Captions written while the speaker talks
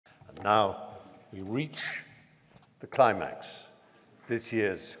Now we reach the climax of this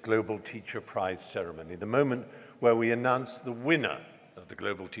year's Global Teacher Prize ceremony, the moment where we announce the winner of the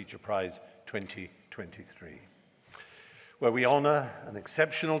Global Teacher Prize 2023, where we honor an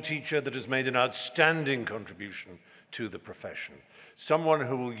exceptional teacher that has made an outstanding contribution to the profession, someone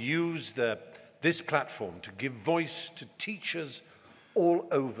who will use this platform to give voice to teachers all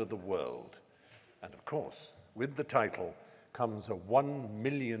over the world. And of course, with the title comes a $1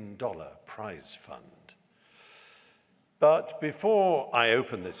 million prize fund. But before I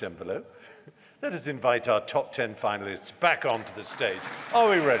open this envelope, let us invite our top 10 finalists back onto the stage. Are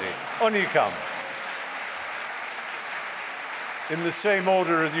we ready? On you come. In the same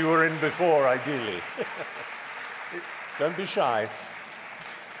order as you were in before, ideally. Don't be shy.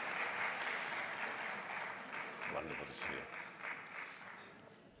 Wonderful to see you.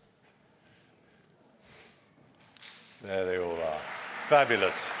 There they all are.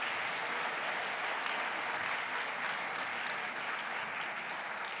 Fabulous.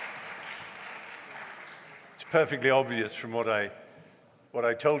 It's perfectly obvious from what I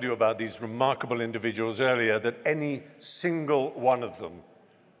told you about these remarkable individuals earlier that any single one of them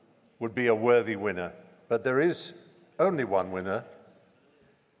would be a worthy winner. But there is only one winner,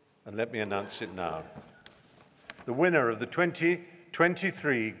 and let me announce it now. The winner of the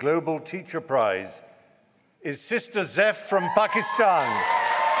 2023 Global Teacher Prize is Sister Zef from Pakistan.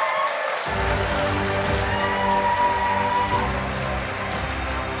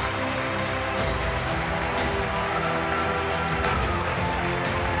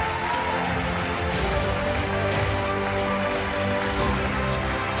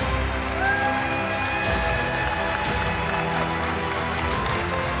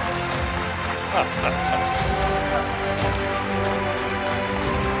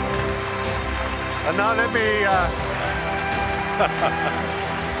 And now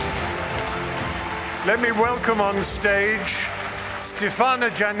let me welcome on stage Stefana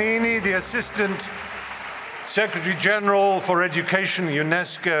Giannini, the Assistant Secretary General for Education,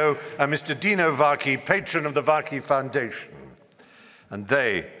 UNESCO, and Mr. Dino Vacchi, patron of the Vacchi Foundation. And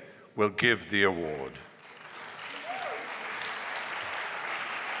they will give the award.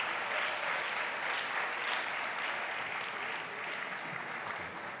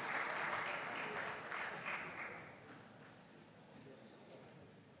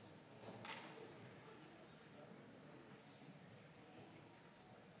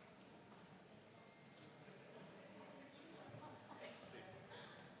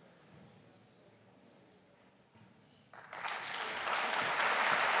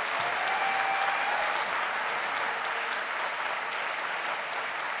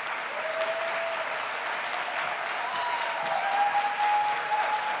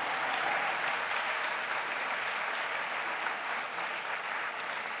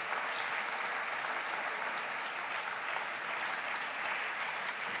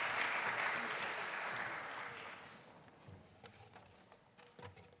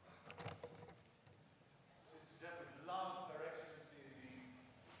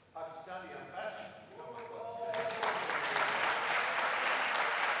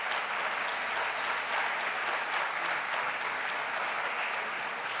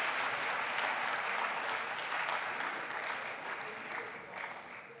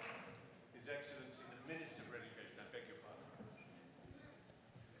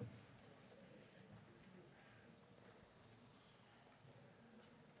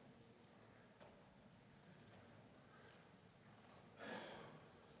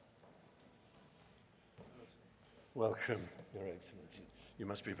 Welcome, Your Excellency. You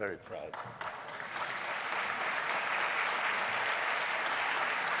must be very proud.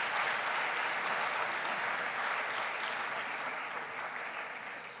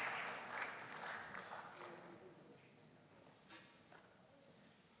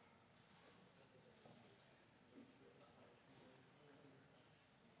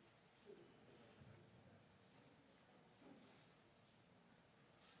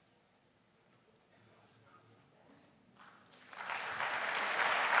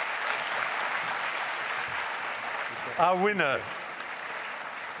 Our winner.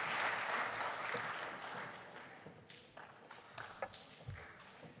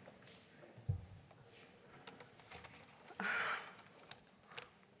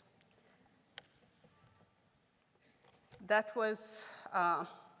 That was,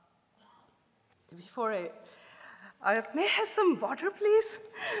 before I may I have some water, please?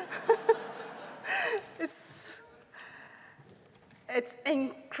 It's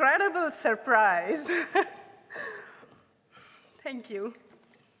incredible surprise. Thank you.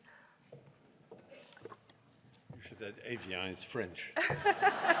 You should add Evian is French.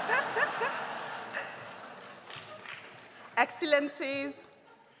 Excellencies,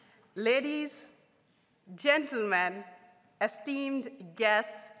 ladies, gentlemen, esteemed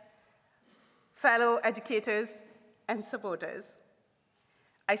guests, fellow educators, and supporters.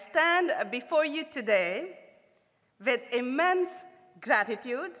 I stand before you today with immense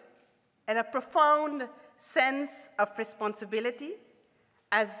gratitude and a profound sense of responsibility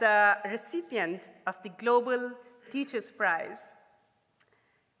as the recipient of the Global Teachers Prize.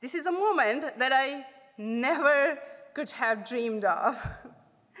 This is a moment that I never could have dreamed of.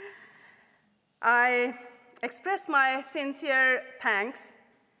 I express my sincere thanks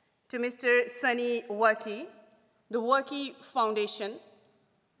to Mr. Sunny Warki, the Warki Foundation,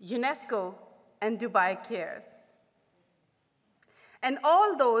 UNESCO, and Dubai Cares, and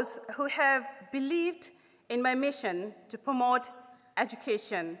all those who have believed in my mission to promote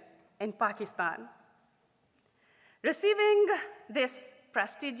education in Pakistan. Receiving this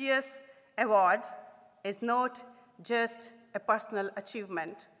prestigious award is not just a personal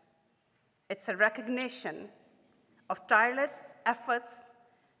achievement. It's a recognition of tireless efforts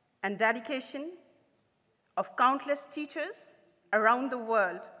and dedication of countless teachers around the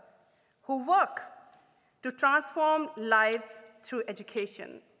world who work to transform lives through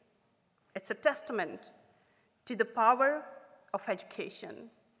education. It's a testament to the power of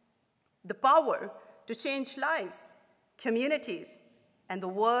education, the power to change lives, communities, and the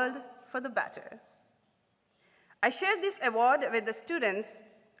world for the better. I share this award with the students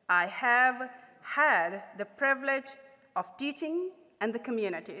I have had the privilege of teaching and the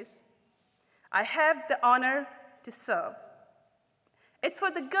communities I have the honor to serve. It's for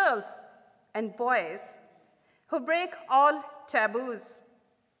the girls and boys who break all taboos,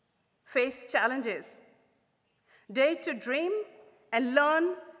 face challenges, dare to dream and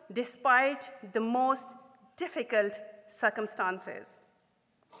learn despite the most difficult circumstances.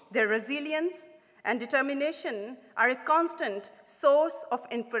 Their resilience and determination are a constant source of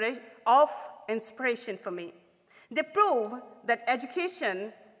inspiration for me. They prove that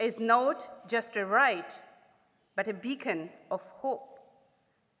education is not just a right, but a beacon of hope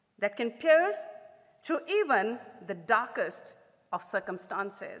that can pierce through even the darkest of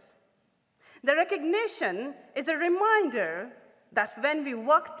circumstances. The recognition is a reminder that when we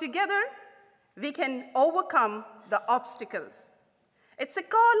work together, we can overcome the obstacles. It's a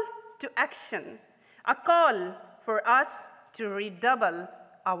call to action, a call for us to redouble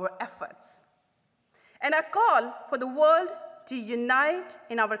our efforts, and a call for the world to unite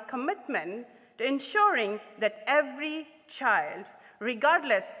in our commitment to ensuring that every child,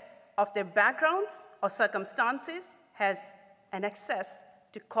 regardless of their backgrounds or circumstances, has an access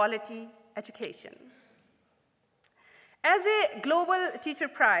to quality education. As a Global Teacher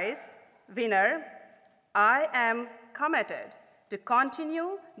Prize winner, I am committed to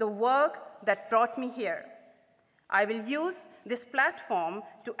continue the work that brought me here. I will use this platform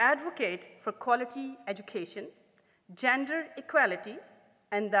to advocate for quality education, gender equality,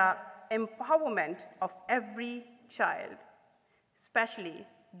 and the empowerment of every child, especially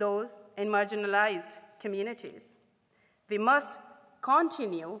those in marginalized communities. We must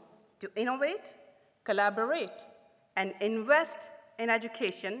continue to innovate, collaborate, and invest in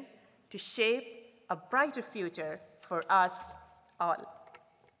education to shape a brighter future for us all.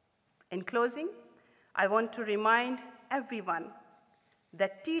 In closing, I want to remind everyone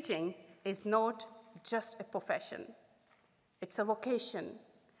that teaching is not just a profession. It's a vocation,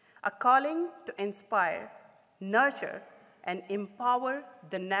 a calling to inspire, nurture, and empower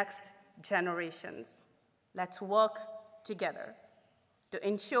the next generations. Let's work together to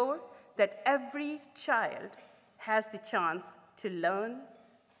ensure that every child has the chance to learn,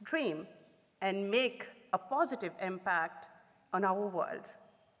 dream, and make a positive impact on our world.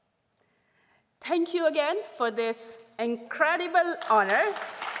 Thank you again for this incredible honor,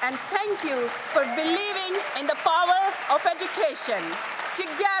 and thank you for believing in the power of education.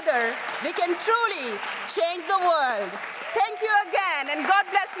 Together, we can truly change the world. Thank you again, and God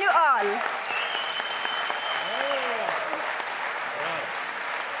bless you all.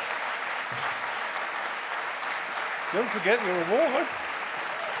 Don't forget your award.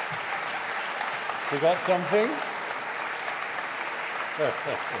 Forgot something?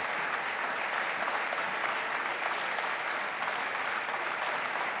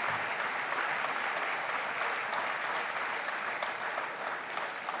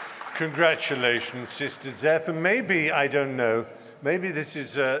 Congratulations, Sister Zeph. And maybe, I don't know, maybe this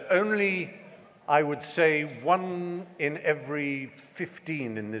is only, I would say, 1 in every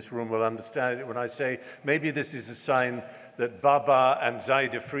 15 in this room will understand it when I say maybe this is a sign that Baba and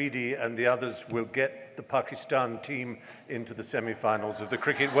Zaid Afridi and the others will get the Pakistan team into the semi-finals of the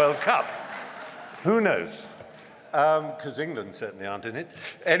Cricket World Cup. Who knows? because England certainly aren't in it.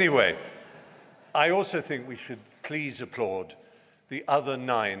 Anyway, I also think we should please applaud the other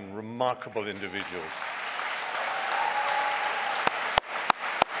 9 remarkable individuals.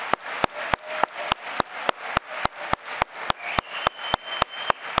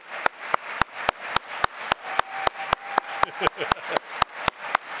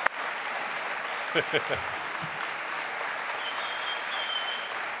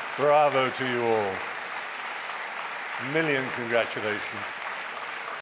 Bravo to you all. A million congratulations.